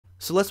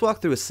So let's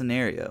walk through a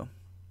scenario.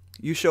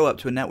 You show up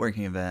to a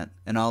networking event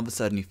and all of a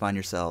sudden you find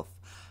yourself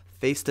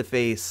face to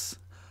face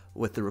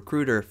with the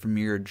recruiter from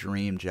your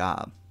dream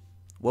job.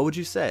 What would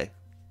you say?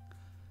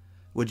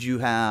 Would you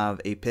have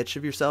a pitch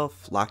of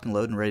yourself locked and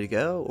loaded and ready to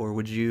go? Or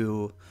would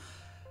you,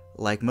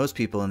 like most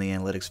people in the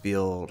analytics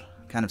field,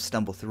 kind of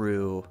stumble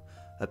through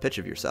a pitch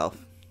of yourself?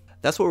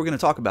 That's what we're going to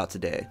talk about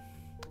today,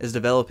 is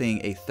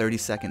developing a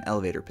 30-second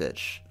elevator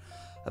pitch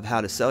of how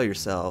to sell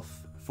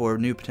yourself for a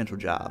new potential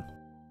job.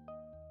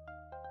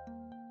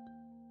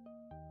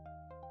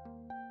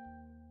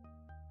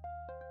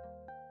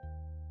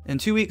 In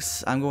 2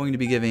 weeks, I'm going to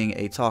be giving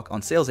a talk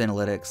on sales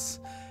analytics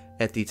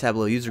at the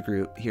Tableau User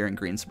Group here in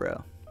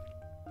Greensboro.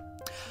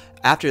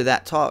 After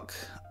that talk,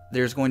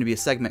 there's going to be a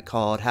segment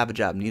called Have a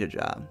Job, Need a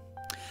Job.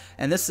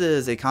 And this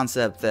is a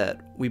concept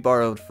that we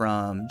borrowed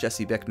from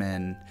Jesse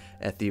Bickman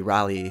at the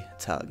Raleigh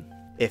Tug.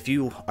 If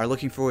you are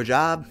looking for a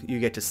job, you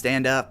get to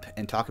stand up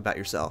and talk about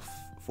yourself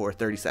for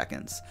 30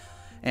 seconds.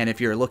 And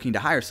if you're looking to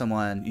hire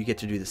someone, you get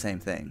to do the same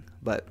thing,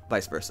 but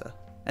vice versa.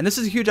 And this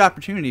is a huge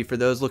opportunity for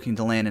those looking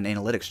to land an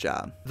analytics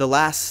job. The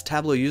last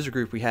Tableau User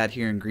Group we had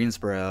here in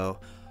Greensboro,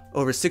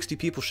 over 60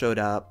 people showed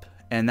up,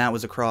 and that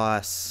was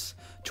across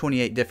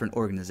 28 different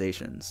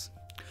organizations.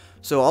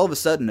 So all of a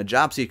sudden, a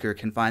job seeker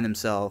can find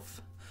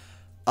themselves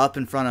up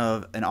in front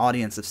of an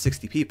audience of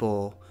 60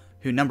 people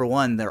who, number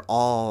one, they're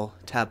all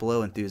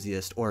Tableau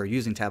enthusiasts or are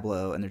using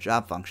Tableau in their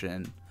job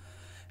function.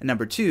 And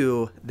number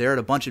two, they're at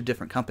a bunch of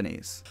different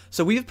companies.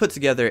 So we've put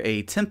together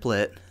a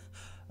template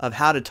of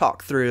how to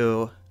talk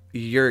through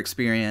your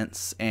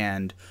experience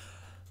and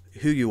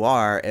who you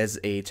are as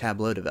a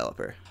Tableau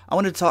developer. I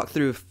want to talk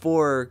through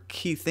 4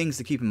 key things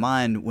to keep in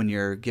mind when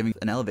you're giving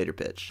an elevator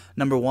pitch.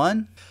 Number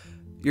one,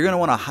 you're going to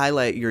want to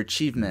highlight your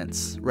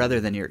achievements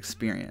rather than your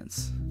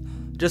experience.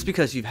 Just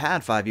because you've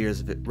had 5 years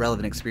of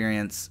relevant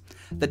experience,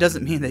 that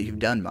doesn't mean that you've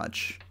done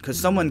much. Because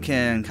someone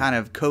can kind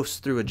of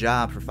coast through a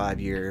job for 5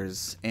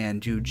 years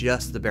and do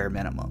just the bare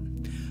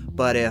minimum.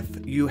 But if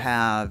you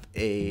have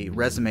a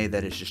resume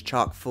that is just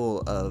chock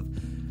full of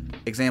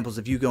examples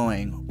of you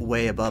going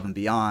way above and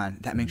beyond,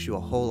 that makes you a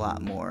whole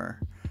lot more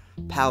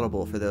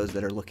palatable for those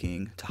that are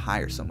looking to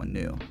hire someone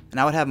new.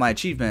 And I would have my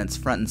achievements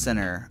front and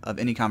center of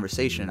any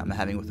conversation I'm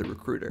having with a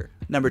recruiter.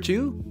 Number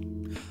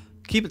two,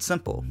 keep it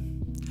simple.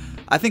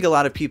 I think a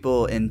lot of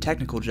people in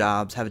technical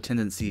jobs have a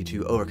tendency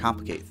to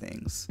overcomplicate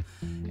things.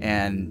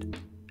 And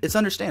it's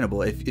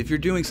understandable. If you're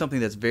doing something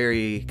that's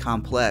very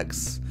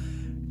complex,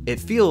 it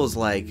feels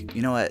like,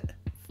 you know what,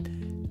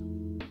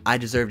 I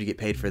deserve to get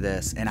paid for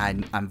this and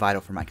I'm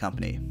vital for my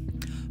company.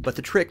 But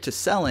the trick to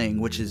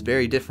selling, which is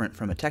very different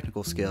from a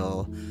technical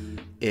skill,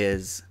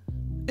 is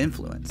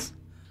influence.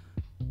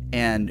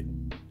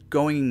 And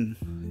going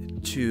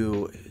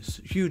to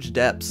huge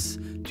depths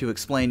to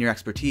explain your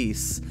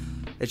expertise,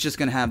 it's just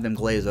going to have them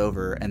glaze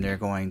over and they're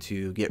going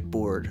to get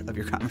bored of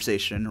your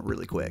conversation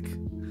really quick.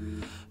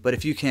 But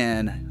if you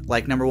can,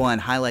 like, number one,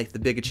 highlight the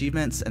big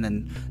achievements and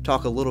then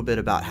talk a little bit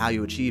about how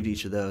you achieved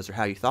each of those or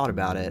how you thought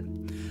about it,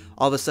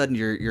 all of a sudden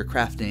you're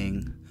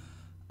crafting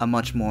a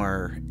much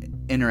more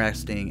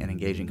interesting and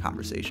engaging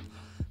conversation.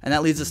 And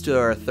that leads us to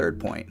our third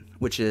point,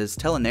 which is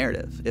tell a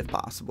narrative if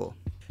possible.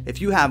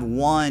 If you have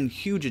one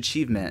huge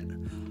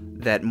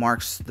achievement that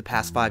marks the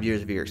past 5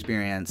 years of your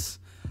experience,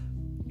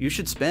 you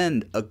should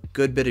spend a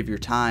good bit of your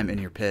time in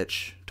your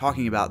pitch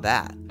talking about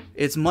that.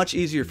 It's much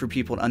easier for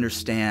people to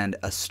understand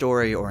a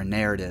story or a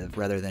narrative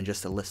rather than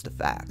just a list of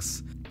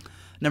facts.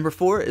 Number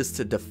 4 is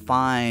to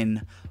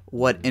define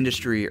what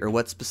industry or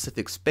what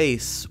specific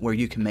space where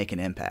you can make an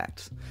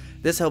impact.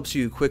 This helps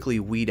you quickly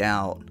weed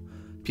out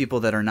people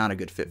that are not a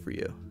good fit for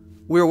you.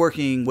 We're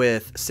working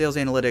with sales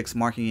analytics,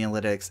 marketing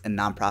analytics, and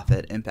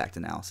nonprofit impact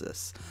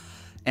analysis.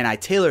 And I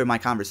tailor my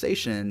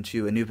conversation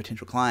to a new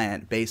potential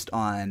client based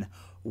on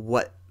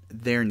what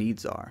their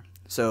needs are.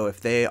 So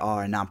if they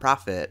are a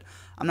nonprofit,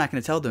 I'm not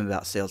going to tell them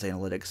about sales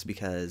analytics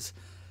because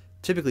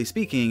typically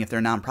speaking, if they're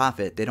a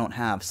nonprofit, they don't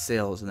have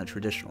sales in the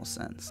traditional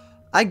sense.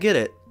 I get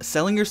it.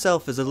 Selling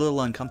yourself is a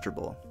little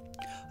uncomfortable,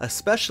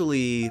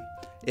 especially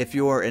if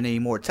you're in a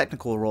more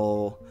technical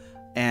role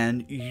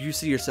and you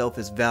see yourself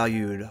as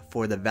valued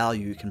for the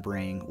value you can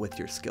bring with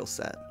your skill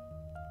set.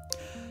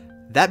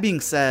 That being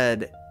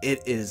said,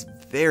 it is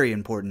very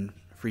important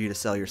for you to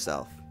sell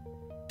yourself.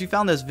 If you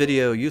found this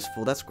video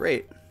useful, that's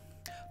great.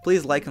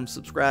 Please like and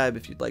subscribe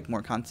if you'd like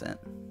more content.